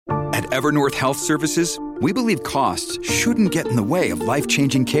Evernorth Health Services, we believe costs shouldn't get in the way of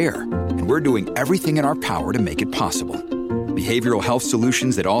life-changing care, and we're doing everything in our power to make it possible. Behavioral health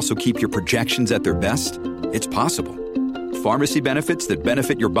solutions that also keep your projections at their best? It's possible. Pharmacy benefits that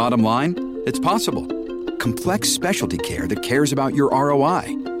benefit your bottom line? It's possible. Complex specialty care that cares about your ROI?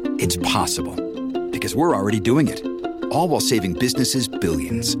 It's possible. Because we're already doing it. All while saving businesses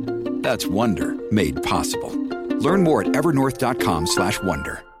billions. That's Wonder made possible. Learn more at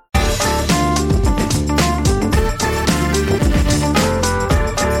evernorth.com/wonder.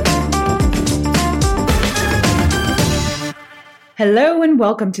 Hello and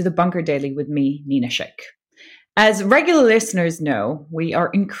welcome to the Bunker Daily with me, Nina Schick. As regular listeners know, we are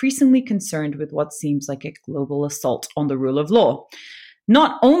increasingly concerned with what seems like a global assault on the rule of law.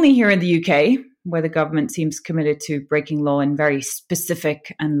 Not only here in the UK, where the government seems committed to breaking law in very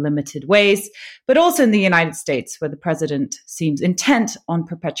specific and limited ways, but also in the United States, where the president seems intent on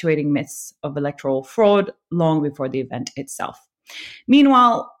perpetuating myths of electoral fraud long before the event itself.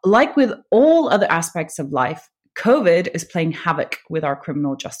 Meanwhile, like with all other aspects of life, COVID is playing havoc with our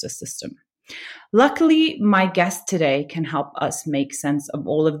criminal justice system. Luckily, my guest today can help us make sense of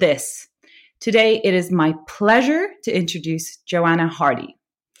all of this. Today, it is my pleasure to introduce Joanna Hardy.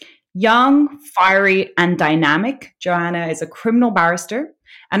 Young, fiery, and dynamic, Joanna is a criminal barrister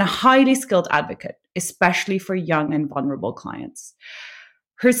and a highly skilled advocate, especially for young and vulnerable clients.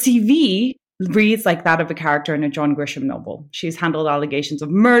 Her CV reads like that of a character in a John Grisham novel. She's handled allegations of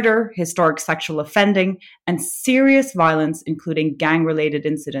murder, historic sexual offending, and serious violence, including gang-related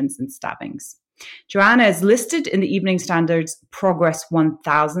incidents and stabbings. Joanna is listed in the Evening Standard's Progress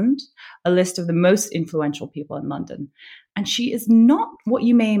 1000, a list of the most influential people in London. And she is not what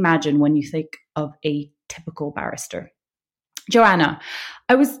you may imagine when you think of a typical barrister. Joanna,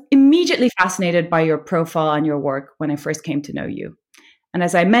 I was immediately fascinated by your profile and your work when I first came to know you. And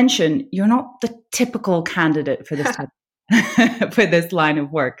as I mentioned, you're not the typical candidate for this type, for this line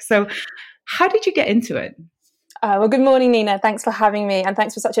of work. So how did you get into it? Well, good morning, Nina. Thanks for having me, and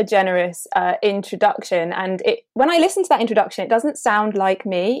thanks for such a generous introduction. And when I listen to that introduction, it doesn't sound like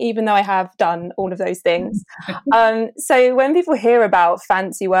me, even though I have done all of those things. So when people hear about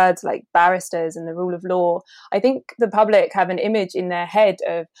fancy words like barristers and the rule of law, I think the public have an image in their head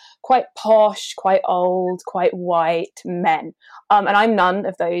of quite posh, quite old, quite white men. And I'm none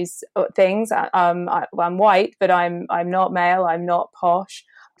of those things. I'm white, but I'm not male. I'm not posh.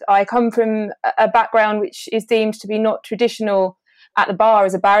 I come from a background which is deemed to be not traditional at the bar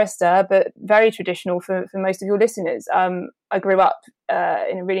as a barrister, but very traditional for most of your listeners. I grew up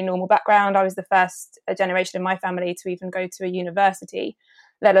in a really normal background. I was the first generation in my family to even go to a university,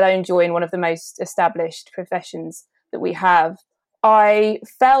 let alone join one of the most established professions that we have. I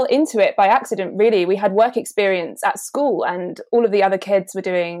fell into it by accident, really. We had work experience at school and all of the other kids were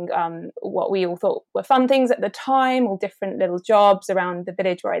doing what we all thought were fun things at the time, all different little jobs around the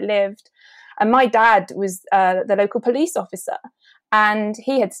village where I lived. And my dad was the local police officer, and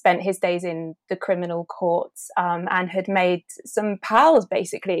he had spent his days in the criminal courts and had made some pals,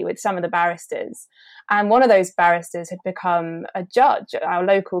 basically, with some of the barristers. And one of those barristers had become a judge at our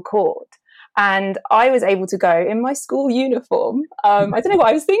local court. And I was able to go in my school uniform. I don't know what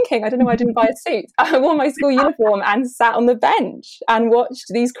I was thinking. I don't know why I didn't buy a suit. I wore my school uniform and sat on the bench and watched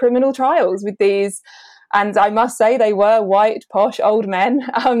these criminal trials with these, and I must say they were white, posh, old men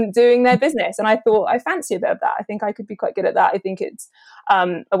doing their business. And I thought, I fancy a bit of that. I think I could be quite good at that. I think it's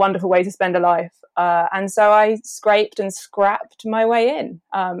a wonderful way to spend a life. And so I scraped and scrapped my way in.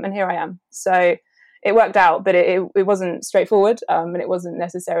 And here I am. So it worked out, but it wasn't straightforward and it wasn't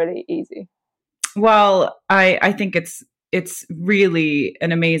necessarily easy. Well, I think it's really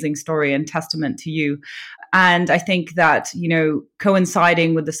an amazing story and testament to you. And I think that,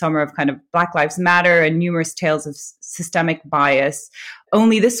 coinciding with the summer of kind of Black Lives Matter and numerous tales of systemic bias,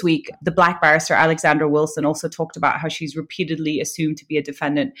 only this week, the Black barrister Alexandra Wilson also talked about how she's repeatedly assumed to be a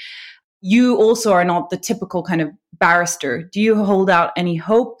defendant. You also are not the typical kind of barrister. Do you hold out any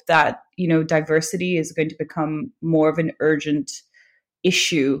hope that, diversity is going to become more of an urgent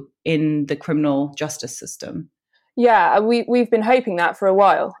issue in the criminal justice system? Yeah, we've been hoping that for a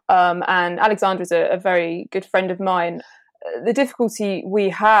while. And Alexandra's a very good friend of mine. The difficulty we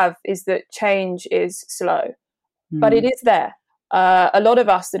have is that change is slow, but it is there. A lot of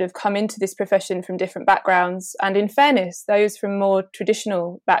us that have come into this profession from different backgrounds, and in fairness, those from more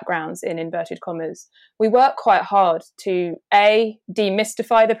traditional backgrounds, in inverted commas, we work quite hard to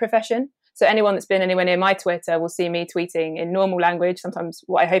demystify the profession. So anyone that's been anywhere near my Twitter will see me tweeting in normal language, sometimes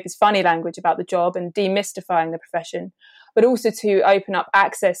what I hope is funny language about the job, and demystifying the profession, but also to open up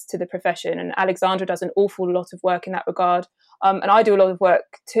access to the profession. And Alexandra does an awful lot of work in that regard. And I do a lot of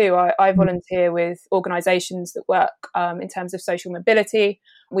work too. I volunteer with organisations that work in terms of social mobility.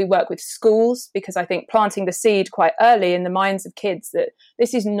 We work with schools because I think planting the seed quite early in the minds of kids that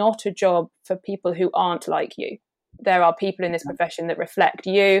this is not a job for people who aren't like you. There are people in this profession that reflect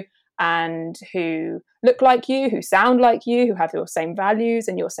you and who look like you, who sound like you, who have your same values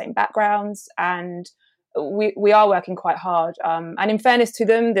and your same backgrounds. And we are working quite hard. And in fairness to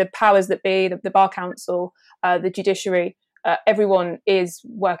them, the powers that be, the Bar Council, the judiciary, everyone is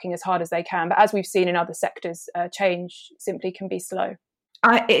working as hard as they can. But as we've seen in other sectors, change simply can be slow.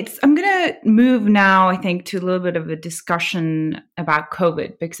 I'm going to move now, I think, to a little bit of a discussion about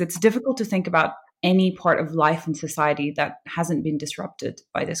COVID, because it's difficult to think about any part of life and society that hasn't been disrupted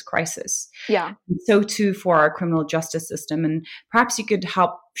by this crisis. Yeah. So too for our criminal justice system. And perhaps you could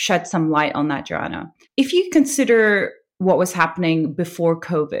help shed some light on that, Joanna. If you consider what was happening before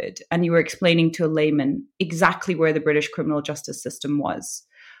COVID and you were explaining to a layman exactly where the British criminal justice system was,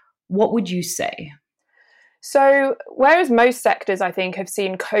 what would you say? So whereas most sectors, I think, have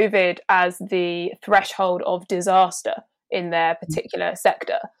seen COVID as the threshold of disaster in their particular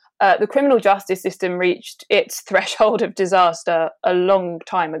sector, the criminal justice system reached its threshold of disaster a long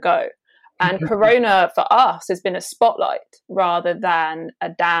time ago. And Corona for us has been a spotlight rather than a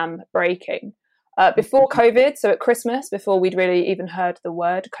dam breaking. Before COVID, so at Christmas, before we'd really even heard the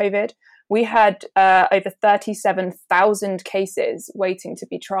word COVID, we had over 37,000 cases waiting to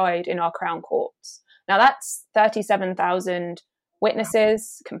be tried in our Crown courts. Now that's 37,000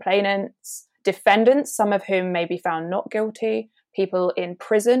 witnesses, complainants, defendants, some of whom may be found not guilty, people in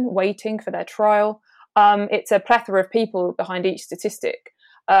prison waiting for their trial. It's a plethora of people behind each statistic.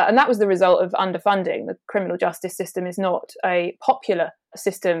 And that was the result of underfunding. The criminal justice system is not a popular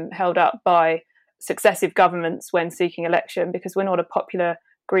system held up by successive governments when seeking election, because we're not a popular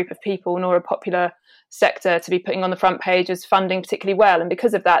group of people nor a popular sector to be putting on the front page as funding particularly well. And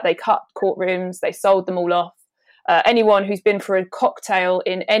because of that, they cut courtrooms, they sold them all off. Anyone who's been for a cocktail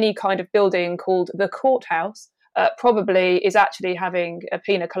in any kind of building called the courthouse probably is actually having a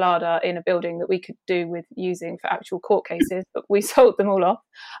pina colada in a building that we could do with using for actual court cases, but we sold them all off.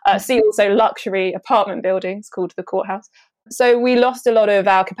 See also luxury apartment buildings called the courthouse. So we lost a lot of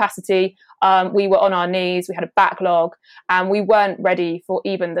our capacity. We were on our knees, we had a backlog, and we weren't ready for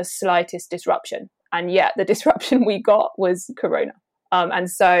even the slightest disruption. And yet the disruption we got was Corona. And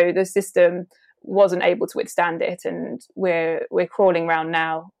so the system wasn't able to withstand it, and we're crawling around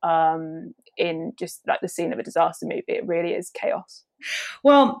now in just like the scene of a disaster movie. It really is chaos.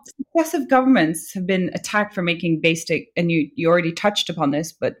 Well, successive governments have been attacked for making basic, and you already touched upon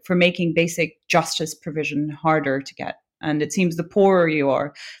this, but for making basic justice provision harder to get. And it seems the poorer you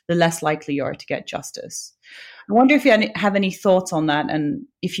are, the less likely you are to get justice. I wonder if you have any thoughts on that, and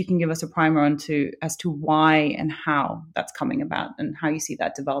if you can give us a primer as to why and how that's coming about and how you see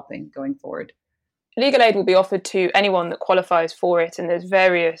that developing going forward. Legal aid will be offered to anyone that qualifies for it, and there's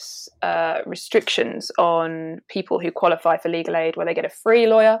various restrictions on people who qualify for legal aid, where they get a free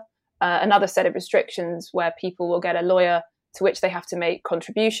lawyer, another set of restrictions where people will get a lawyer to which they have to make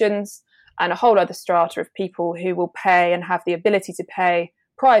contributions, and a whole other strata of people who will pay and have the ability to pay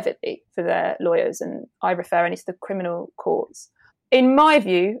privately for their lawyers, and I refer only to the criminal courts. In my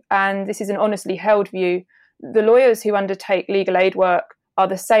view, and this is an honestly held view, the lawyers who undertake legal aid work are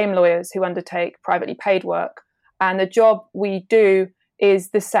the same lawyers who undertake privately paid work, and the job we do is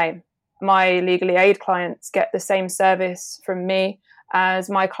the same. My legal aid clients get the same service from me as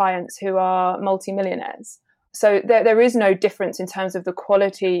my clients who are multimillionaires. So there is no difference in terms of the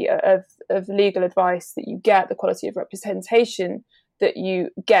quality of legal advice that you get, the quality of representation that you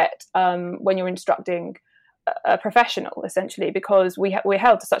get when you're instructing a professional, essentially, because we're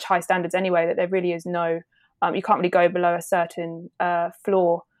held to such high standards anyway that there really is no, you can't really go below a certain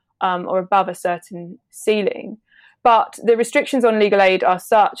floor or above a certain ceiling. But the restrictions on legal aid are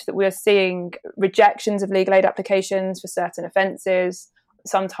such that we're seeing rejections of legal aid applications for certain offences.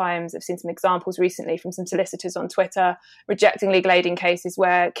 Sometimes I've seen some examples recently from some solicitors on Twitter rejecting legal aid in cases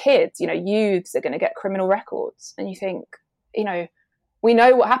where kids, youths are going to get criminal records. And you think, we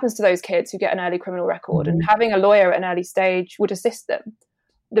know what happens to those kids who get an early criminal record, and having a lawyer at an early stage would assist them.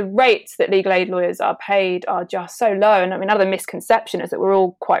 The rates that legal aid lawyers are paid are just so low. And another misconception is that we're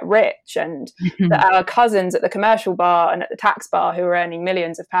all quite rich, and that our cousins at the commercial bar and at the tax bar who are earning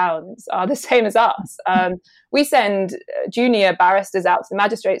millions of pounds are the same as us. We send junior barristers out to the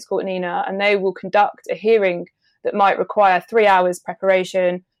magistrates court, Nina, and they will conduct a hearing that might require 3 hours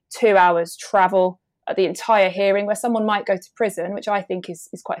preparation, 2 hours travel, the entire hearing, where someone might go to prison, which I think is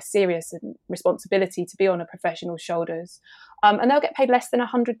quite a serious responsibility to be on a professional's shoulders. And they'll get paid less than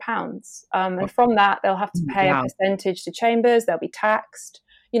 £100. And from that, they'll have to pay a percentage to Chambers. They'll be taxed.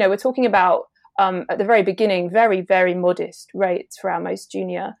 We're talking about, at the very beginning, very, very modest rates for our most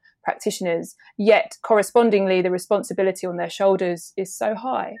junior practitioners, yet correspondingly, the responsibility on their shoulders is so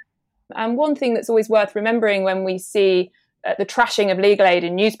high. And one thing that's always worth remembering when we see the trashing of legal aid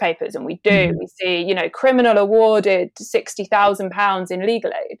in newspapers, and we see, criminal awarded £60,000 in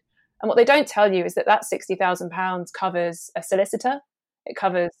legal aid. And what they don't tell you is that £60,000 covers a solicitor. It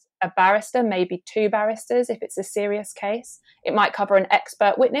covers a barrister, maybe two barristers if it's a serious case. It might cover an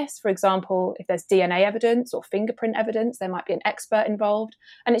expert witness. For example, if there's DNA evidence or fingerprint evidence, there might be an expert involved.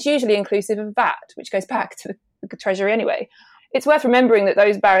 And it's usually inclusive of VAT, which goes back to the Treasury anyway. It's worth remembering that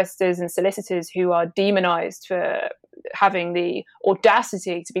those barristers and solicitors who are demonised for having the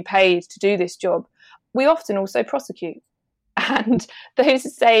audacity to be paid to do this job, we often also prosecute. And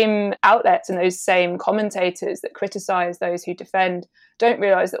those same outlets and those same commentators that criticise those who defend don't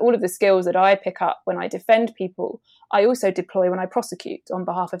realise that all of the skills that I pick up when I defend people, I also deploy when I prosecute on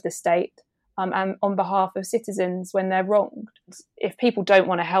behalf of the state and on behalf of citizens when they're wronged. If people don't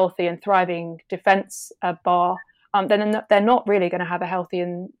want a healthy and thriving defence bar, then they're not really going to have a healthy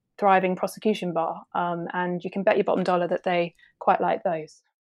and thriving prosecution bar. And you can bet your bottom dollar that they quite like those.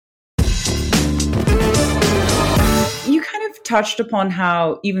 You kind of touched upon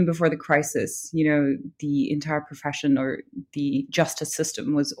how even before the crisis, the entire profession or the justice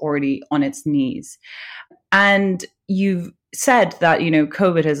system was already on its knees. And you've said that,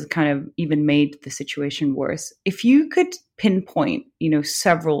 COVID has kind of even made the situation worse. If you could pinpoint,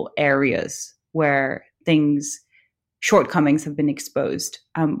 several areas where shortcomings have been exposed,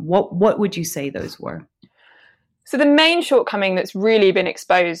 what would you say those were? So the main shortcoming that's really been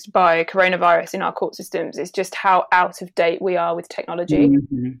exposed by coronavirus in our court systems is just how out of date we are with technology.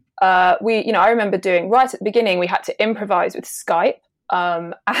 Mm-hmm. I remember right at the beginning, we had to improvise with Skype.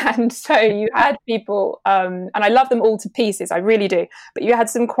 And so you had people, and I love them all to pieces, I really do. But you had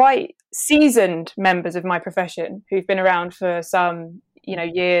some quite seasoned members of my profession who've been around for some,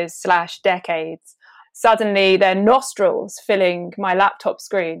 years/decades. Suddenly their nostrils filling my laptop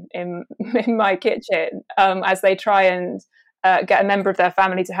screen in my kitchen as they try and get a member of their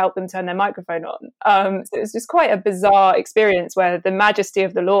family to help them turn their microphone on. So it was just quite a bizarre experience where the majesty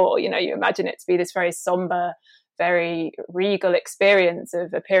of the law, you imagine it to be this very somber, very regal experience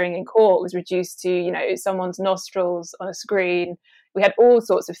of appearing in court, was reduced to, someone's nostrils on a screen. We had all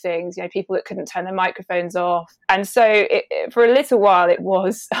sorts of things, people that couldn't turn their microphones off. And so for a little while, it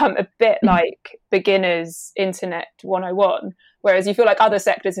was a bit like beginner's internet 101, whereas you feel like other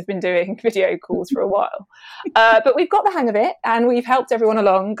sectors have been doing video calls for a while. But we've got the hang of it and we've helped everyone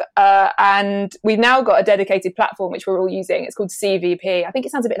along. And we've now got a dedicated platform, which we're all using. It's called CVP. I think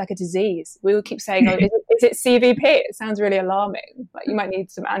it sounds a bit like a disease. We will keep saying, is it CVP? It sounds really alarming. Like you might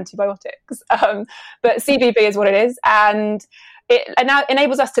need some antibiotics. But CVP is what it is. And it now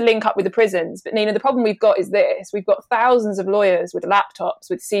enables us to link up with the prisons. But Nina, the problem we've got is this. We've got thousands of lawyers with laptops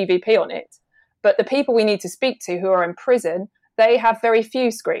with CVP on it. But the people we need to speak to who are in prison, they have very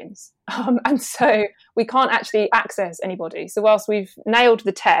few screens. And so we can't actually access anybody. So whilst we've nailed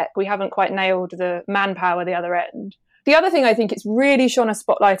the tech, we haven't quite nailed the manpower the other end. The other thing I think it's really shone a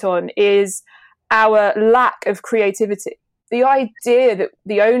spotlight on is our lack of creativity. The idea that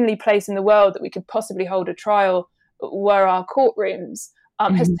the only place in the world that we could possibly hold a trial were our courtrooms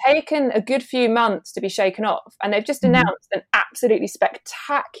has taken a good few months to be shaken off. And they've just announced an absolutely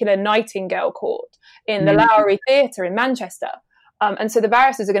spectacular Nightingale court in the Lowry Theatre in Manchester. And so the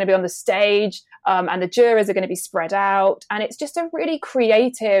barristers are going to be on the stage and the jurors are going to be spread out. And it's just a really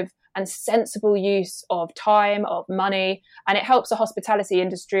creative and sensible use of time, of money. And it helps the hospitality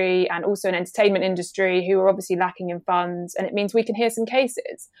industry and also an entertainment industry who are obviously lacking in funds. And it means we can hear some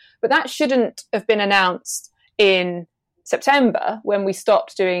cases. But that shouldn't have been announced in September when we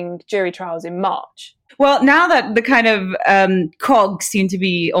stopped doing jury trials in March. Well, now that the kind of cogs seem to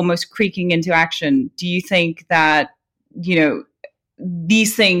be almost creaking into action, do you think that,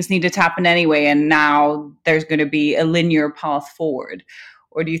 these things needed to happen anyway, and now there's going to be a linear path forward?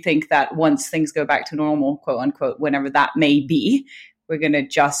 Or do you think that once things go back to normal, quote unquote, whenever that may be, we're going to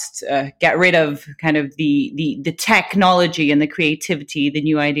just get rid of kind of the technology and the creativity, the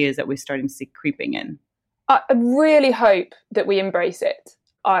new ideas that we're starting to see creeping in? I really hope that we embrace it.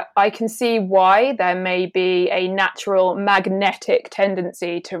 I can see why there may be a natural magnetic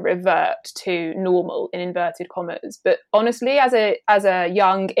tendency to revert to normal in inverted commas. But honestly, as a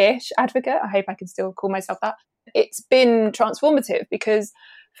young-ish advocate, I hope I can still call myself that, it's been transformative because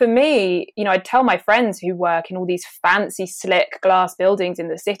for me, I'd tell my friends who work in all these fancy, slick glass buildings in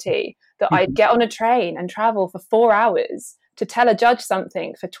the city that I'd get on a train and travel for 4 hours to tell a judge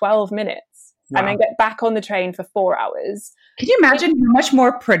something for 12 minutes and then get back on the train for 4 hours. Can you imagine how much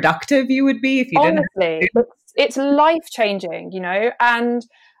more productive you would be if you didn't? Honestly, it's life-changing, and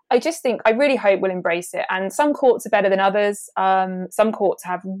I just think, I really hope we'll embrace it. And some courts are better than others. Some courts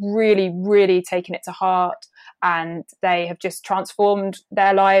have really, really taken it to heart, and they have just transformed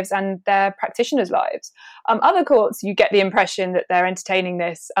their lives and their practitioners' lives. Other courts, you get the impression that they're entertaining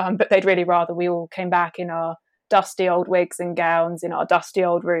this, but they'd really rather we all came back in our dusty old wigs and gowns in our dusty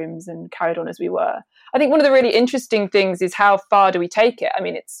old rooms and carried on as we were. I think one of the really interesting things is how far do we take it? I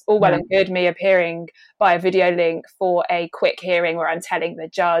mean, it's all well and good me appearing by a video link for a quick hearing where I'm telling the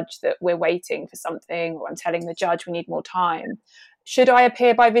judge that we're waiting for something, or I'm telling the judge we need more time. Should I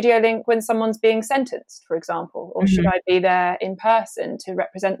appear by video link when someone's being sentenced, for example? Or should I be there in person to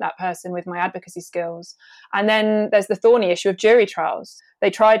represent that person with my advocacy skills? And then there's the thorny issue of jury trials.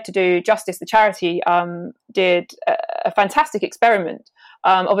 They tried to do, Justice, the charity, did a fantastic experiment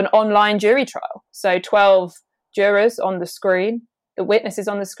of an online jury trial. So 12 jurors on the screen, the witnesses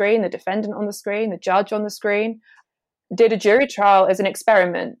on the screen, the defendant on the screen, the judge on the screen, did a jury trial as an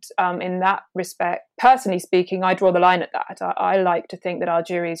experiment in that respect. Personally speaking, I draw the line at that. I like to think that our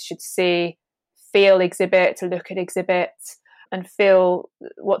juries should see, feel exhibits, look at exhibits, and feel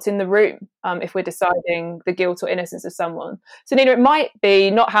what's in the room if we're deciding the guilt or innocence of someone. So, Nina, it might be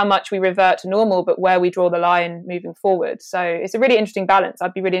not how much we revert to normal, but where we draw the line moving forward. So it's a really interesting balance.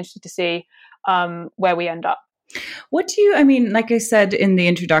 I'd be really interested to see where we end up. What do you, I mean, like I said in the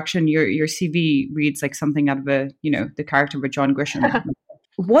introduction, your CV reads like something out of the character of a John Grisham.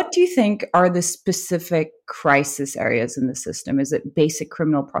 What do you think are the specific crisis areas in the system? Is it basic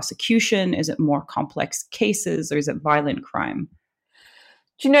criminal prosecution? Is it more complex cases, or is it violent crime?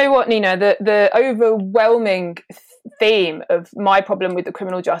 Do you know what, Nina? The overwhelming theme of my problem with the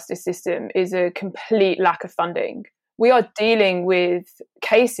criminal justice system is a complete lack of funding. We are dealing with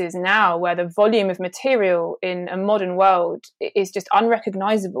cases now where the volume of material in a modern world is just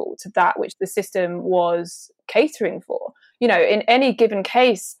unrecognizable to that which the system was catering for. In any given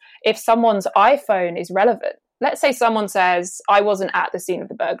case, if someone's iPhone is relevant, let's say someone says, I wasn't at the scene of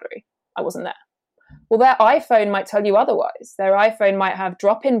the burglary, I wasn't there. Well, their iPhone might tell you otherwise. Their iPhone might have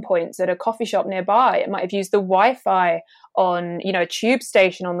drop-in points at a coffee shop nearby. It might have used the Wi-Fi on, a tube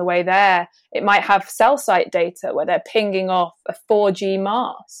station on the way there. It might have cell site data where they're pinging off a 4G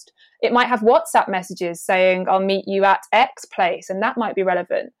mast. It might have WhatsApp messages saying, I'll meet you at X place, and that might be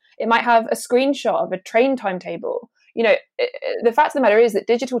relevant. It might have a screenshot of a train timetable. The fact of the matter is that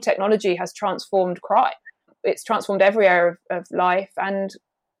digital technology has transformed crime. It's transformed every area of life, and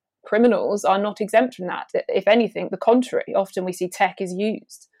criminals are not exempt from that. If anything, the contrary. Often we see tech is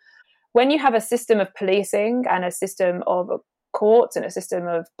used. When you have a system of policing and a system of courts and a system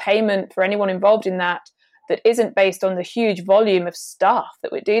of payment for anyone involved in that isn't based on the huge volume of stuff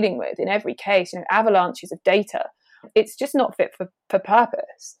that we're dealing with in every case, avalanches of data, it's just not fit for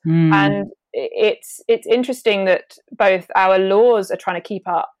purpose. And it's interesting that both our laws are trying to keep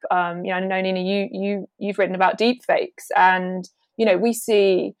up. I know, Nina, you've written about deep fakes, and we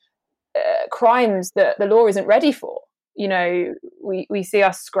see crimes that the law isn't ready for. We see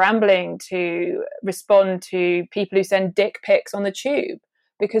us scrambling to respond to people who send dick pics on the tube,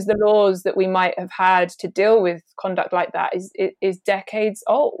 because the laws that we might have had to deal with conduct like that is decades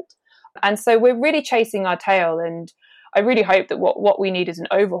old. And so we're really chasing our tail, and I really hope that what we need is an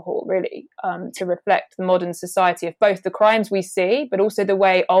overhaul, really, to reflect the modern society of both the crimes we see, but also the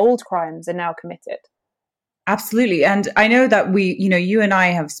way old crimes are now committed. Absolutely. And I know that you and I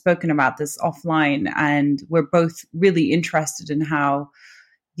have spoken about this offline, and we're both really interested in how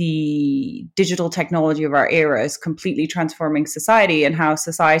the digital technology of our era is completely transforming society, and how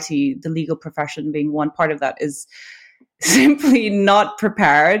society, the legal profession being one part of that, is simply not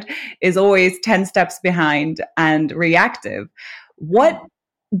prepared, is always 10 steps behind and reactive. What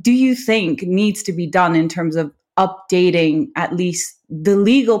do you think needs to be done in terms of updating at least the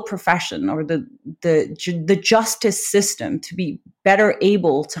legal profession or the justice system to be better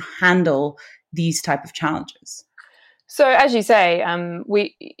able to handle these type of challenges? So, as you say,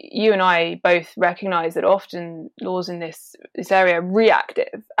 you and I both recognise that often laws in this area are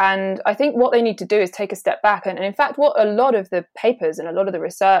reactive, and I think what they need to do is take a step back. And in fact, what a lot of the papers and a lot of the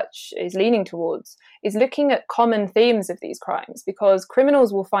research is leaning towards is looking at common themes of these crimes, because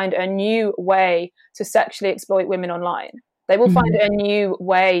criminals will find a new way to sexually exploit women online. They will find a new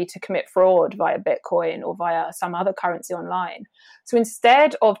way to commit fraud via Bitcoin or via some other currency online. So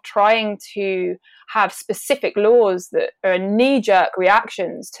instead of trying to have specific laws that are knee-jerk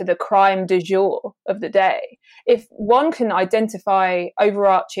reactions to the crime du jour of the day, if one can identify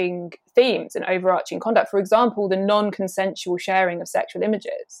overarching themes and overarching conduct, for example, the non-consensual sharing of sexual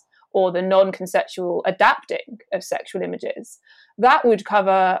images or the non-consensual adapting of sexual images, that would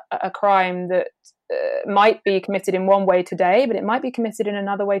cover a crime that might be committed in one way today, but it might be committed in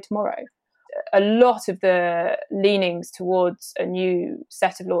another way tomorrow. A lot of the leanings towards a new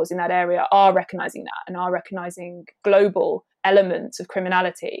set of laws in that area are recognising that and are recognising global elements of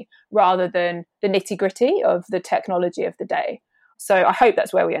criminality rather than the nitty-gritty of the technology of the day. So I hope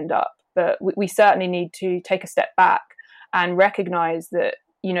that's where we end up. But we certainly need to take a step back and recognise that,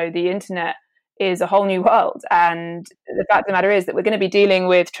 you know, the internet is a whole new world. And the fact of the matter is that we're going to be dealing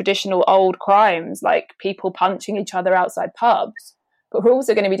with traditional old crimes like people punching each other outside pubs. But we're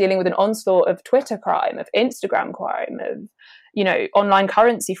also going to be dealing with an onslaught of Twitter crime, of Instagram crime, of, you know, online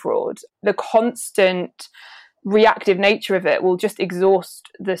currency fraud. The constant reactive nature of it will just exhaust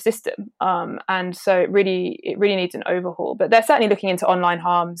the system. And so it really needs an overhaul. But they're certainly looking into online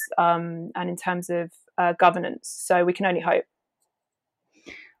harms and in terms of governance. So we can only hope.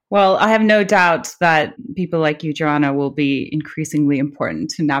 Well, I have no doubt that people like you, Joanna, will be increasingly important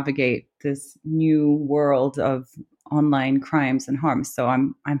to navigate this new world of online crimes and harms. So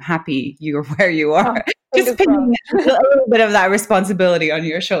I'm happy you're where you are. Just pinning a little bit of that responsibility on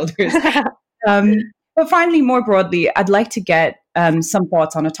your shoulders. But finally, more broadly, I'd like to get some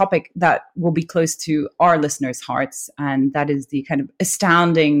thoughts on a topic that will be close to our listeners' hearts, and that is the kind of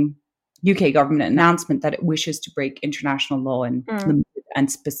astounding UK government announcement that it wishes to break international law in limited and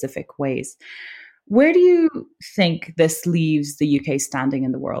specific ways. Where do you think this leaves the UK standing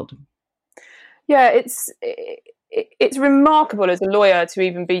in the world? Yeah, it's remarkable as a lawyer to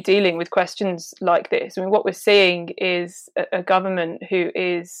even be dealing with questions like this. I mean, what we're seeing is a government who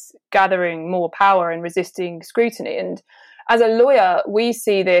is gathering more power and resisting scrutiny. And as a lawyer, we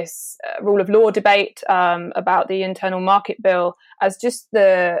see this rule of law debate about the internal market bill as just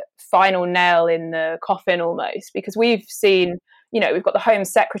the final nail in the coffin almost, because we've seen, you know, we've got the Home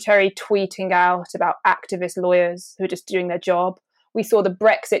Secretary tweeting out about activist lawyers who are just doing their job. We saw the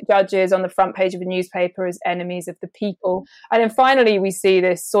Brexit judges on the front page of a newspaper as enemies of the people. And then finally, we see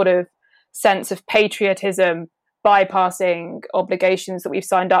this sort of sense of patriotism bypassing obligations that we've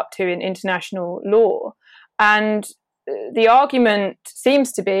signed up to in international law. And the argument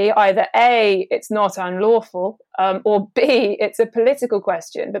seems to be either A, it's not unlawful, or B, it's a political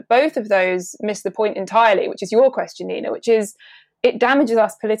question. But both of those miss the point entirely, which is your question, Nina, which is it damages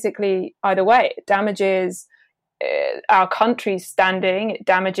us politically either way. It damages our country's standing, it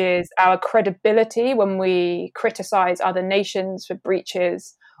damages our credibility when we criticize other nations for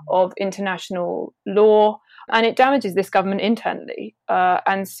breaches of international law, and it damages this government internally.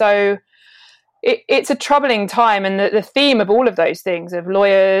 And so it's a troubling time, and the theme of all of those things, of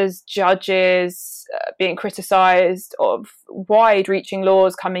lawyers, judges being criticized, of wide-reaching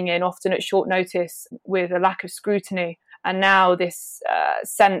laws coming in often at short notice with a lack of scrutiny, and now this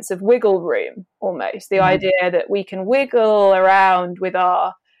sense of wiggle room, almost, the idea that we can wiggle around with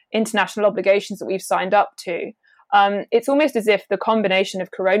our international obligations that we've signed up to. It's almost as if the combination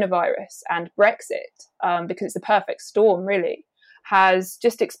of coronavirus and Brexit, because it's a perfect storm, really, has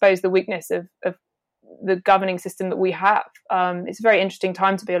just exposed the weakness of the governing system that we have. It's a very interesting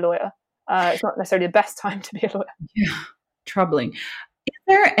time to be a lawyer. It's not necessarily the best time to be a lawyer. Yeah, troubling. Is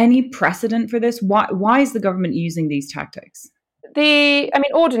there any precedent for this? Why is the government using these tactics?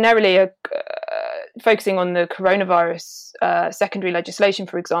 Ordinarily, focusing on the coronavirus secondary legislation,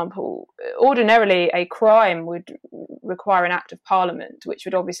 for example, ordinarily a crime would require an act of parliament, which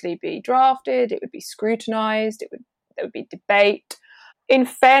would obviously be drafted, it would be scrutinised, there would be debate. In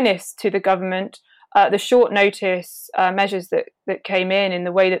fairness to the government, the short notice measures that came in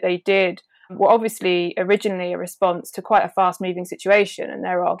the way that they did were obviously originally a response to quite a fast-moving situation, and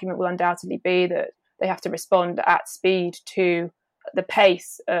their argument will undoubtedly be that they have to respond at speed to the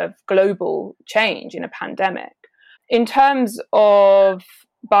pace of global change in a pandemic. In terms of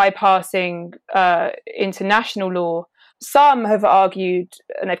bypassing international law, some have argued,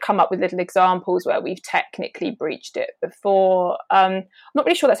 and they've come up with little examples where we've technically breached it before. I'm not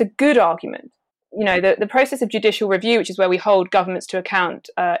really sure that's a good argument. You know, the process of judicial review, which is where we hold governments to account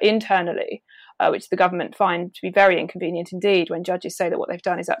internally, which the government find to be very inconvenient indeed when judges say that what they've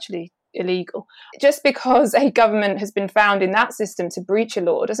done is actually illegal. Just because a government has been found in that system to breach a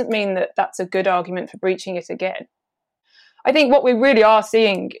law doesn't mean that that's a good argument for breaching it again. I think what we really are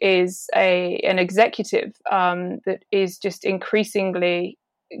seeing is an executive that is just increasingly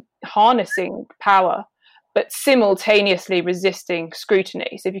harnessing power, but simultaneously resisting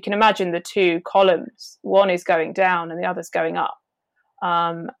scrutiny. So if you can imagine the two columns, one is going down and the other's going up.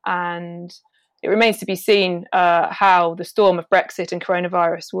 And it remains to be seen how the storm of Brexit and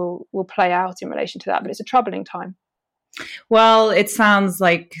coronavirus will play out in relation to that. But it's a troubling time. Well, it sounds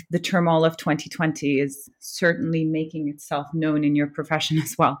like the turmoil of 2020 is certainly making itself known in your profession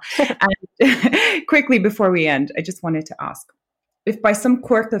as well. And quickly before we end, I just wanted to ask, if by some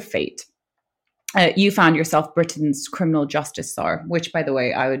quirk of fate, you found yourself Britain's criminal justice czar, which, by the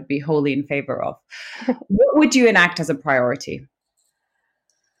way, I would be wholly in favor of, what would you enact as a priority?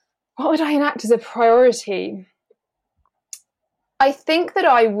 What would I enact as a priority? I think that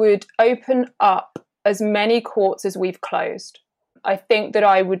I would open up as many courts as we've closed. I think that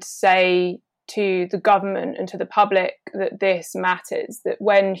I would say to the government and to the public that this matters, that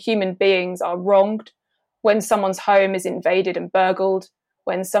when human beings are wronged, when someone's home is invaded and burgled,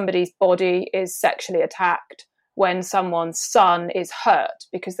 when somebody's body is sexually attacked, when someone's son is hurt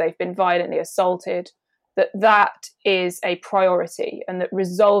because they've been violently assaulted, that is a priority, and that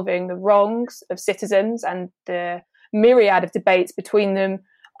resolving the wrongs of citizens and the myriad of debates between them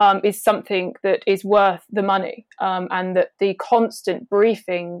is something that is worth the money, and that the constant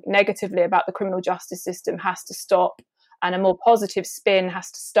briefing negatively about the criminal justice system has to stop, and a more positive spin has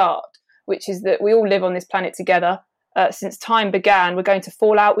to start, which is that we all live on this planet together. Since time began, we're going to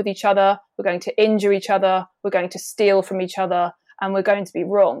fall out with each other, we're going to injure each other, we're going to steal from each other, and we're going to be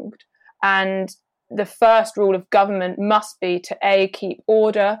wronged. And the first rule of government must be to A, keep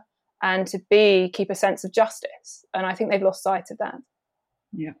order, and to B, keep a sense of justice. And I think they've lost sight of that.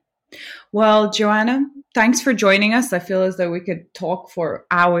 Yeah. Well, Joanna, thanks for joining us. I feel as though we could talk for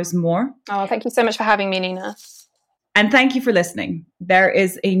hours more. Oh, thank you so much for having me, Nina. And thank you for listening. There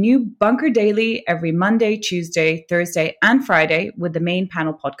is a new Bunker Daily every Monday, Tuesday, Thursday, and Friday, with the main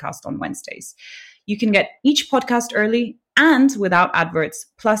panel podcast on Wednesdays. You can get each podcast early and without adverts,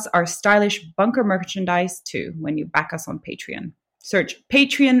 plus our stylish Bunker merchandise too when you back us on Patreon. Search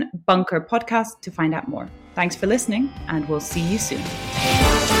Patreon Bunker Podcast to find out more. Thanks for listening, and we'll see you soon.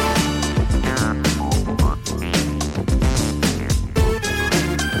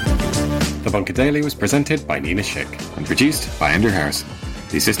 The Bunker Daily was presented by Nina Schick and produced by Andrew Harrison.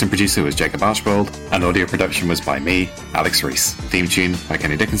 The assistant producer was Jacob Archbold, and audio production was by me, Alex Rees. Theme tune by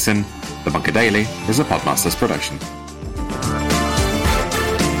Kenny Dickinson. The Bunker Daily is a Podmasters production.